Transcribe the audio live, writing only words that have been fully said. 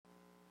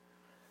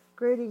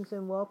Greetings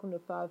and welcome to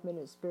 5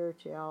 Minute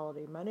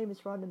Spirituality. My name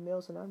is Rhonda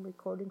Mills and I'm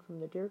recording from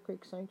the Deer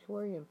Creek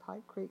Sanctuary in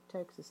Pipe Creek,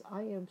 Texas.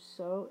 I am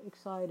so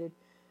excited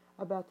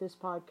about this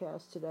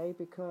podcast today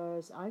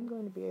because I'm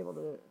going to be able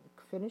to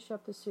finish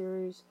up the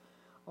series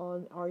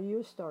on Are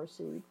You a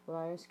Starseed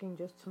by asking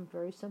just some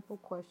very simple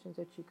questions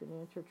that you can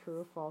answer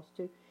true or false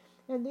to.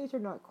 And these are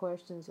not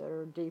questions that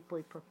are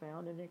deeply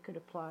profound and it could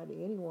apply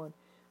to anyone.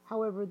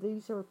 However,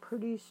 these are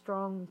pretty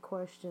strong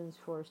questions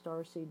for a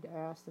starseed to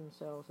ask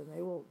themselves, and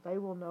they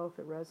will know if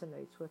it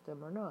resonates with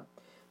them or not.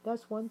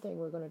 That's one thing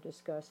we're going to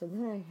discuss. And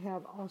then I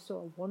have also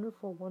a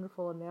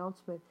wonderful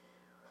announcement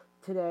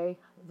today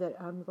that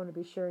I'm going to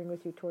be sharing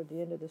with you toward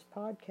the end of this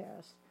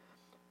podcast.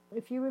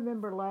 If you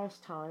remember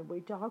last time,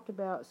 we talked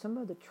about some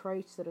of the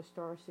traits that a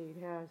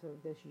starseed has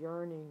of this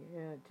yearning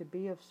to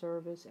be of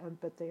service,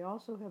 but they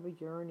also have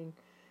a yearning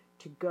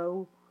to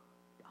go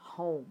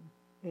home.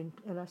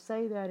 And I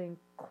say that in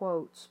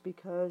quotes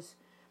because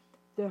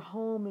their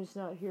home is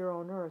not here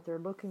on earth. They're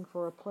looking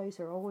for a place.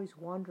 They're always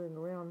wandering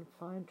around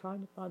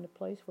trying to find a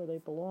place where they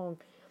belong.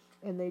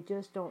 And they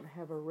just don't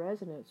have a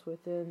resonance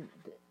within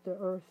the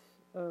earth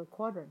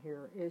quadrant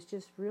here. It's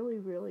just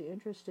really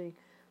interesting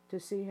to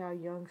see how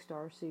young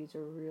starseeds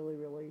are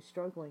really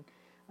struggling.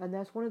 And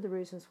that's one of the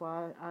reasons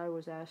why I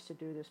was asked to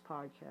do this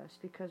podcast,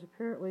 because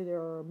apparently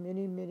there are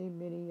many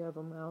of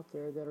them out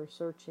there that are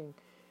searching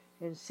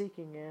and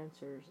seeking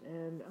answers,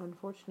 and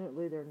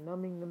unfortunately they're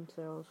numbing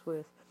themselves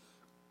with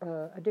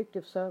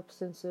addictive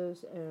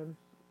substances and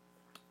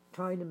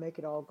trying to make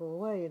it all go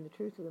away. And the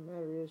truth of the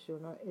matter is,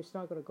 it's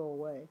not going to go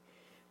away.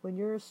 When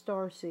you're a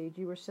starseed,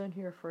 you were sent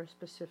here for a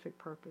specific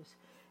purpose,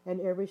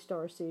 and every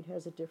starseed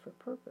has a different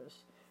purpose.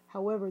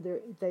 However,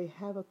 they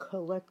have a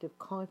collective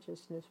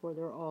consciousness where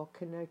they're all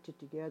connected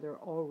together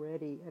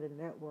already at a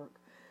network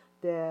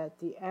that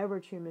the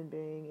average human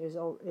being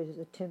is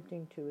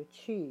attempting to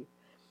achieve.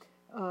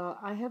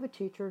 I have a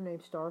teacher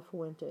named Star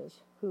Fuentes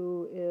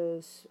who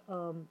is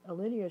a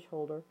lineage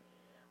holder,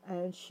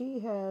 and she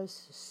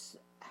has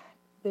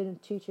been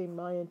teaching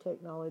Mayan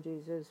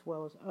technologies as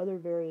well as other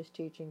various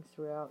teachings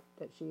throughout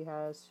that she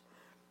has,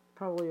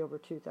 probably over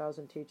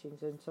 2,000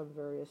 teachings in some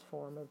various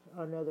form of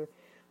another.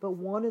 But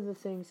one of the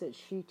things that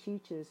she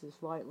teaches is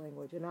light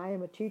language, and I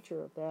am a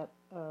teacher of that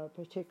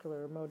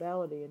particular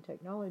modality and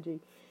technology.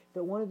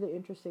 But one of the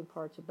interesting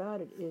parts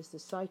about it is the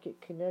psychic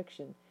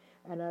connection.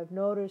 And I've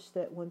noticed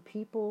that when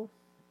people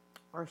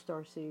are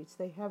starseeds,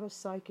 they have a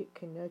psychic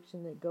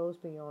connection that goes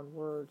beyond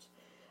words.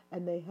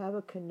 And they have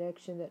a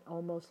connection that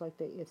almost like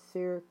they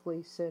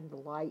etherically send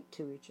light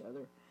to each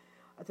other.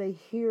 They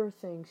hear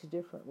things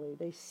differently.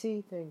 They see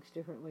things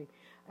differently.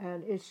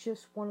 And it's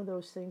just one of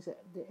those things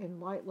that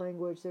in light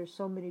language, there's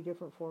so many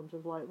different forms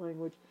of light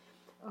language.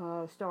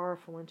 Star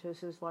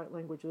Fuentes' light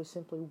language was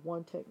simply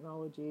one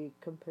technology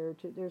compared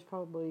to, there's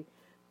probably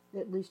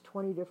at least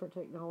 20 different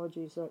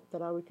technologies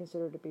that I would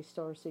consider to be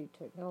starseed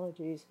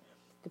technologies,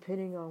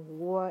 depending on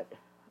what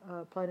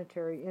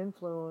planetary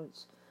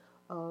influence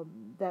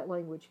that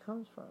language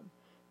comes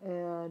from.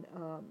 And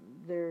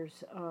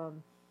there's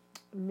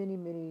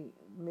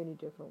many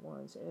different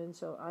ones. And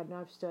so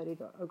I've studied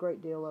a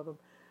great deal of them.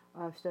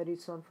 I've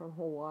studied some from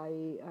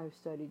Hawaii. I've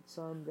studied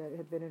some that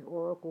have been in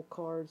oracle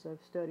cards.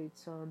 I've studied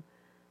some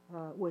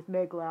with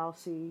Meg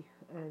Lousy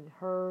and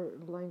her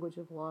language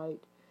of light.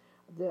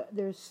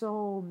 There's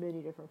so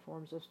many different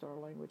forms of star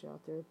language out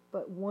there,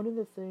 but one of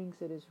the things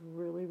that is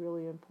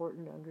really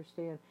important to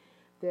understand,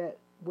 that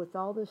with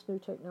all this new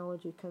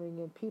technology coming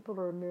in, people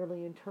are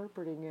merely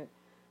interpreting it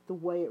the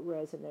way it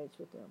resonates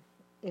with them.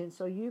 And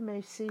so you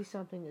may see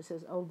something that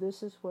says, oh,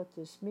 this is what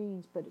this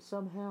means, but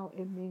somehow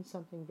it means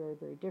something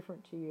very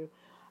different to you.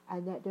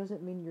 And that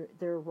doesn't mean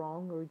they're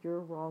wrong or you're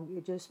wrong.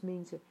 It just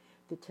means that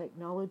the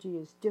technology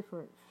is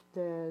different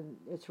than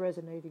it's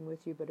resonating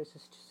with you, but it's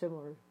just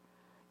similar.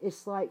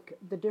 It's like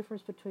the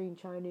difference between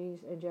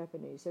Chinese and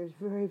Japanese. There's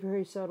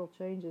very subtle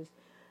changes.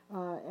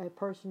 A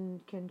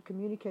person can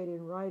communicate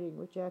in writing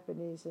with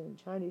Japanese and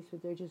Chinese,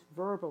 but they just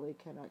verbally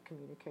cannot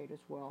communicate as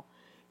well.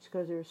 It's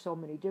because there's so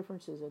many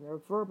differences in their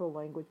verbal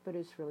language, but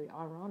it's really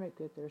ironic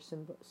that their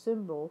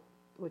symbol,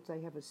 which they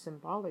have a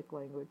symbolic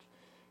language,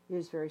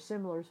 is very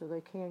similar, so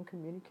they can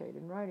communicate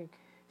in writing.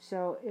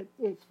 So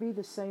it's be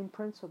the same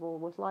principle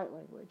with light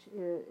language,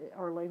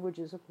 or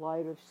languages of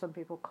light, as some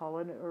people call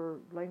it, or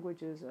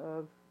languages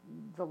of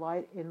the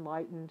light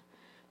enlightened.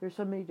 There's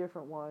so many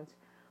different ones,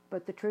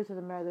 but the truth of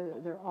the matter,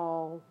 they're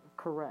all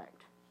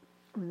correct.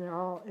 And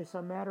it's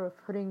a matter of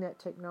putting that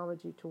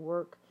technology to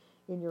work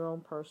in your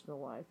own personal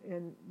life,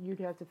 and you'd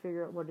have to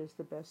figure out what is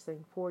the best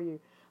thing for you.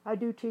 I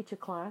do teach a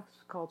class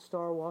called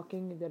Star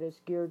Walking that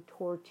is geared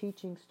toward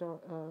teaching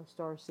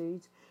star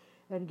seeds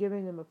and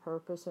giving them a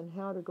purpose and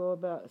how to go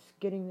about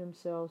getting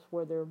themselves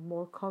where they're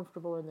more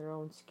comfortable in their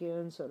own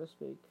skin, so to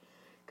speak.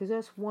 Because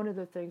that's one of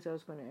the things I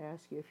was going to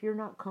ask you. If you're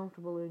not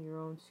comfortable in your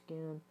own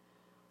skin,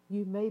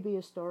 you may be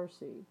a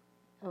starseed,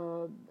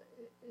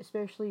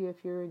 especially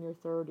if you're in your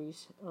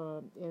 30s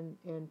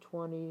and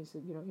 20s,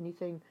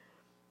 anything,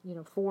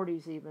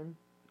 40s even.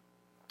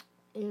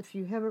 if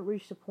you haven't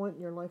reached a point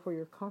in your life where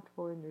you're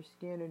comfortable in your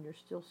skin and you're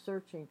still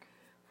searching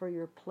for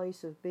your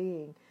place of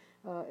being,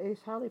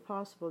 it's highly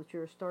possible that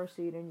you're a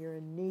starseed and you're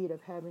in need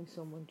of having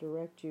someone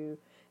direct you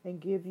and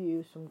give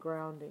you some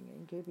grounding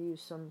and give you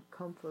some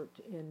comfort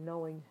in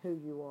knowing who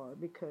you are,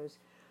 because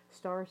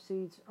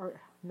starseeds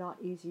are not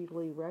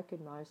easily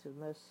recognized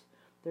unless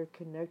they're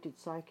connected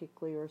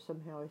psychically or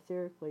somehow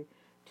etherically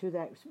to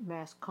that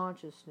mass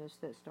consciousness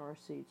that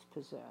starseeds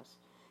possess.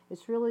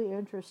 It's really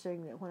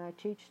interesting that when I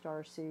teach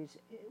starseeds,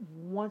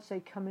 once they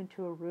come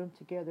into a room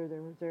together,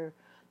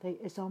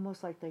 it's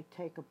almost like they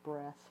take a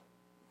breath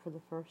for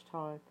the first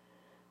time.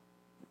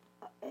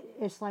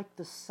 It's like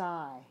the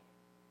sigh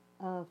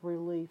of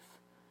relief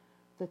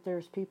that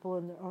there's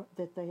people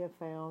that they have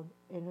found,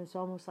 and it's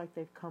almost like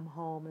they've come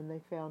home and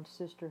they found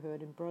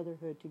sisterhood and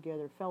brotherhood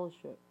together,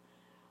 fellowship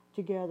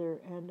together,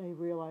 and they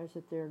realize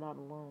that they're not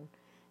alone.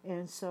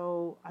 And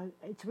so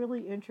it's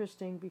really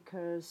interesting,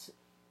 because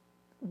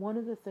one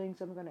of the things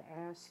I'm going to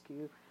ask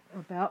you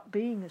about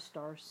being a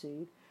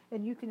starseed,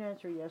 and you can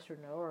answer yes or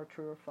no, or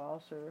true or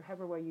false, or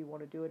however way you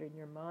want to do it in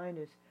your mind,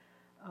 is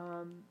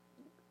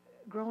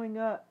growing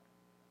up,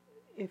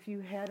 if you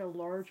had a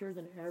larger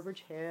than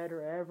average head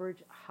or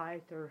average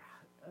height or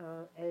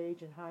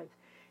age and height,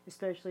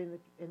 especially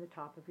in the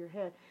top of your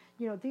head,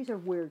 these are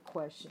weird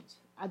questions.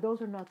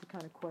 Those are not the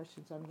kind of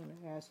questions I'm going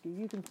to ask you.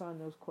 You can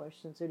find those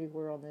questions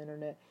anywhere on the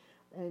internet,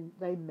 and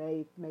they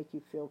may make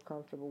you feel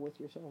comfortable with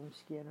your own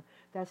skin.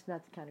 That's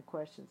not the kind of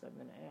questions I'm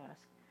going to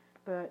ask.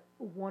 But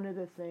one of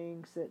the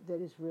things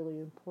that is really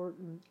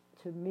important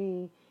to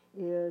me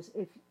is,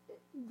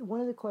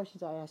 one of the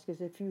questions I ask is,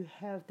 if you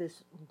have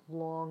this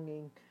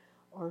longing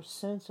or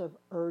sense of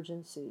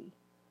urgency,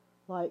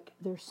 like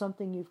there's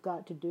something you've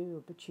got to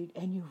do,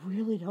 and you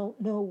really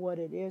don't know what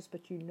it is, but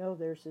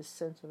there's this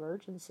sense of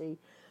urgency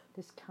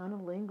that's kind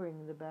of lingering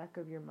in the back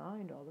of your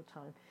mind all the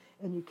time,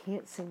 and you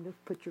can't seem to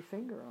put your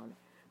finger on it.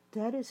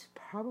 That is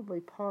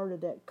probably part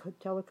of that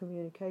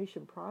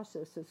telecommunication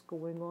process that's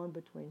going on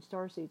between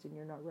starseeds, and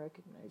you're not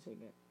recognizing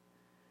it.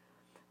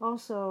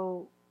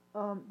 Also,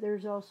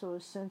 there's also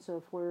a sense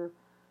of where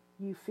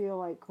you feel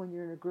like when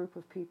you're in a group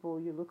of people,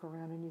 you look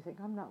around and you think,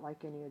 I'm not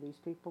like any of these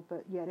people,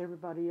 but yet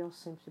everybody else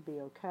seems to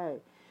be okay.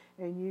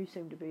 And you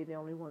seem to be the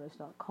only one that's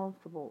not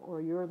comfortable,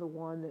 or you're the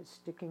one that's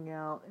sticking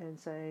out and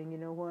saying, you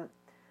know what,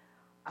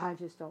 I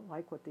just don't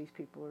like what these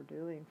people are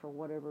doing for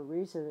whatever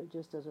reason. It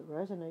just doesn't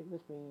resonate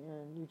with me,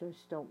 and you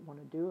just don't want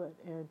to do it.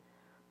 And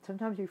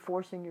sometimes you're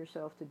forcing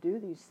yourself to do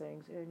these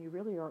things, and you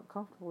really aren't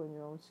comfortable in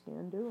your own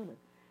skin doing it.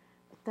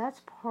 But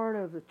that's part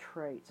of the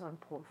traits,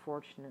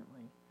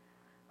 unfortunately.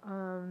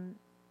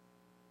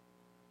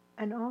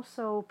 And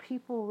also,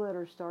 people that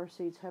are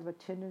starseeds have a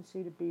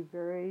tendency to be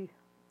very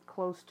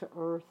close to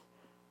Earth,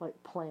 like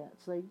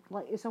plants.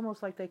 It's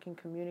almost like they can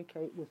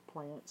communicate with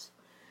plants,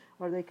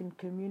 or they can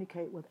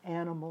communicate with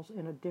animals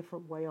in a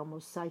different way,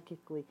 almost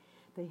psychically.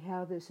 They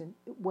have this, and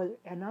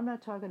I'm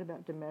not talking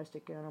about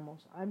domestic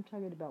animals. I'm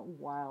talking about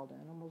wild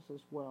animals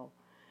as well.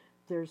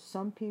 There's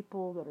some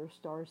people that are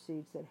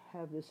starseeds that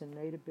have this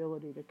innate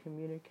ability to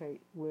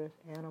communicate with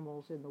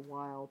animals in the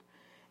wild,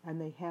 and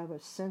they have a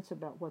sense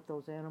about what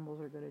those animals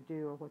are going to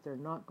do or what they're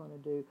not going to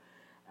do.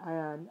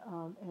 And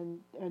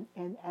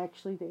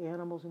actually the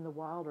animals in the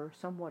wild are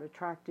somewhat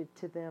attracted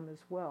to them as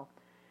well.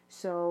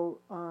 So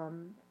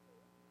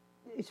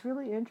it's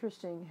really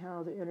interesting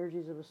how the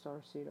energies of a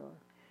starseed are.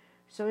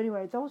 So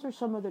anyway, those are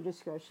some of the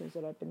discussions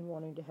that I've been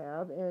wanting to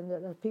have, and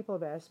that people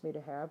have asked me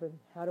to have, and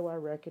how do I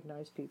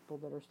recognize people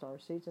that are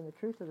starseeds? And the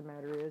truth of the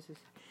matter is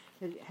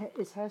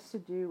it has to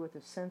do with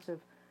a sense of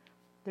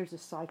there's a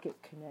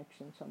psychic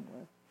connection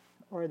somewhere,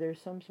 or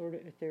there's some sort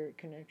of etheric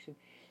connection.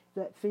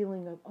 That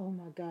feeling of, oh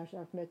my gosh,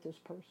 I've met this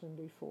person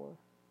before.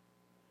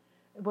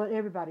 Well,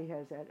 everybody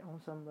has that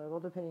on some level,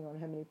 depending on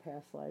how many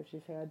past lives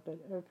you've had,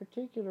 but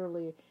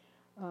particularly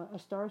a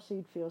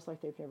starseed feels like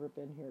they've never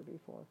been here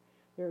before.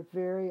 They're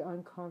very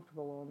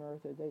uncomfortable on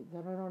Earth. They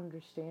don't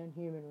understand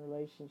human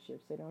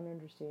relationships. They don't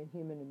understand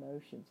human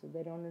emotions. And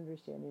they don't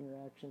understand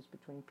interactions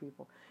between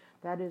people.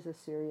 That is a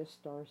serious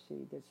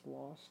starseed that's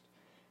lost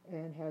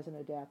and hasn't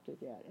adapted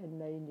yet. And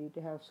they need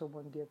to have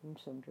someone give them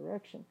some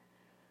direction.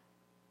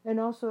 And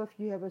also, if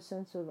you have a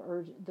sense of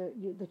urge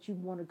that you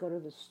want to go to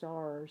the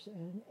stars,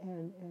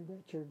 and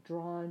that you're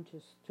drawn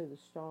to the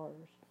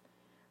stars.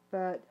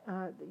 But,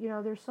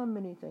 there's so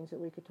many things that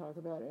we could talk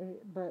about.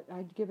 But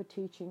I'd give a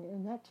teaching,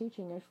 and that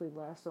teaching actually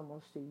lasts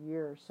almost a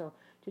year. So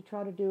to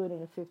try to do it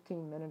in a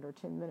 15-minute or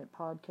 10-minute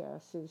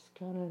podcast is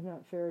kind of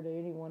not fair to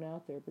anyone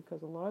out there,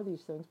 because a lot of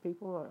these things,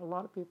 a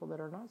lot of people that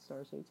are not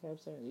starseeds have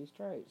some of these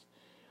traits.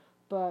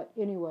 But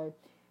anyway,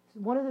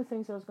 one of the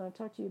things I was going to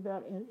talk to you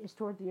about is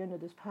toward the end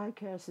of this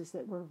podcast is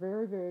that we're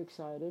very, very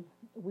excited.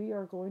 We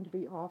are going to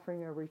be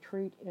offering a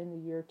retreat in the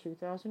year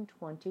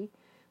 2020.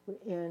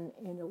 And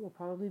it will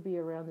probably be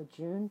around the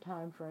June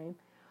time frame,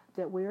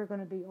 that we are going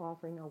to be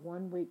offering a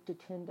 1-week to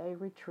 10-day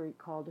retreat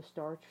called the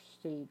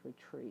Starseed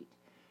Retreat.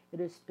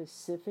 It is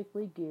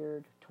specifically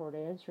geared toward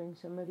answering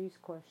some of these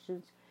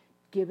questions,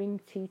 giving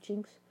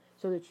teachings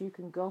so that you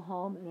can go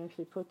home and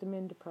actually put them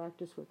into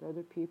practice with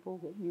other people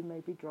that you may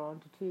be drawn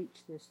to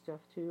teach this stuff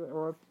to,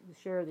 or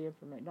share the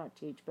information, not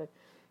teach, but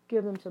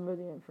give them some of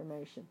the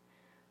information.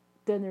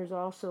 Then there's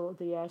also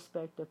the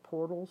aspect of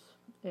portals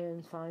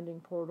and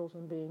finding portals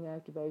and being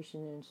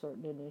activation in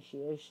certain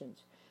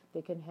initiations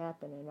that can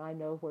happen. And I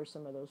know where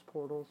some of those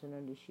portals and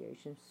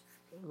initiations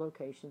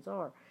locations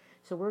are.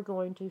 So we're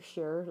going to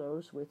share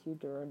those with you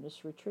during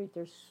this retreat.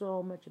 There's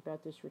so much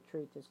about this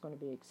retreat that's going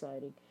to be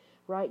exciting.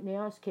 Right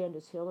now it's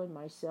Candace Hill and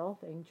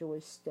myself and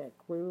Joyce Steck.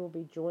 We will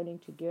be joining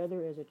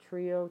together as a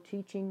trio,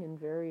 teaching in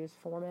various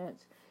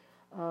formats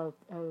of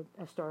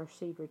a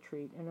Starseed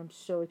retreat, and I'm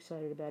so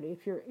excited about it.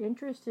 If you're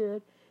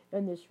interested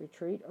in this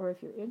retreat, or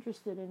if you're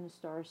interested in the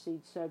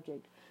Starseed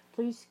subject,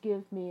 please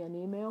give me an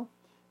email,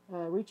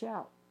 reach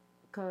out,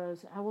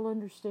 because I will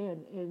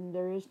understand, and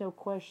there is no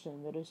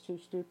question that is too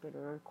stupid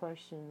or a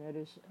question that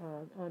is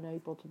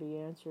unable to be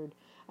answered.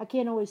 I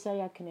can't always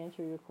say I can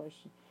answer your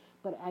question,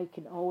 but I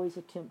can always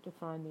attempt to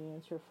find the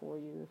answer for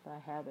you if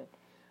I have it.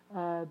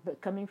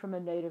 But coming from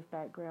a Native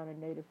background and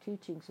Native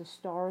teachings, the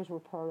stars were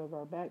part of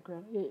our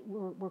background.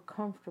 We're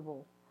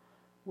comfortable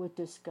with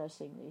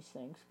discussing these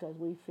things because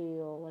we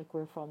feel like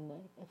we're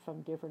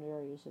from different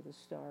areas of the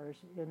stars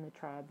in the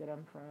tribe that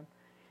I'm from.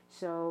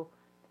 So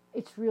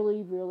it's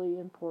really, really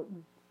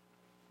important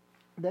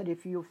that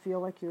if you feel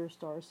like you're a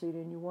starseed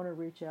and you want to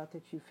reach out,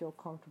 that you feel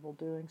comfortable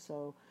doing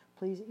so.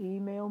 Please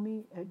email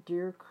me at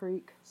Deer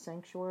Creek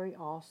Sanctuary,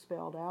 all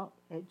spelled out,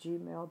 at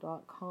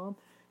gmail.com.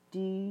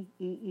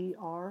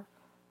 DEER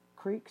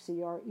Creek,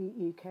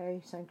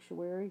 CREEK,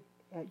 Sanctuary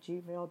at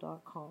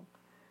gmail.com.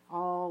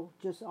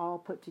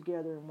 All put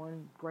together in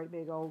one great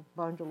big old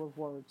bundle of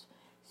words.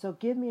 So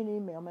give me an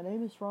email. My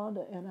name is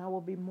Rhonda, and I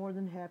will be more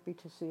than happy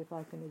to see if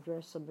I can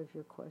address some of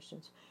your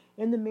questions.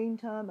 In the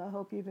meantime, I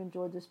hope you've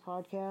enjoyed this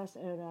podcast,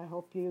 and I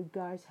hope you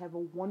guys have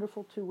a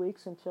wonderful 2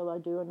 weeks until I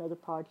do another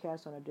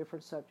podcast on a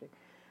different subject.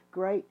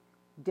 Great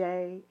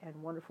day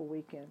and wonderful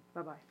weekend.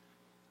 Bye-bye.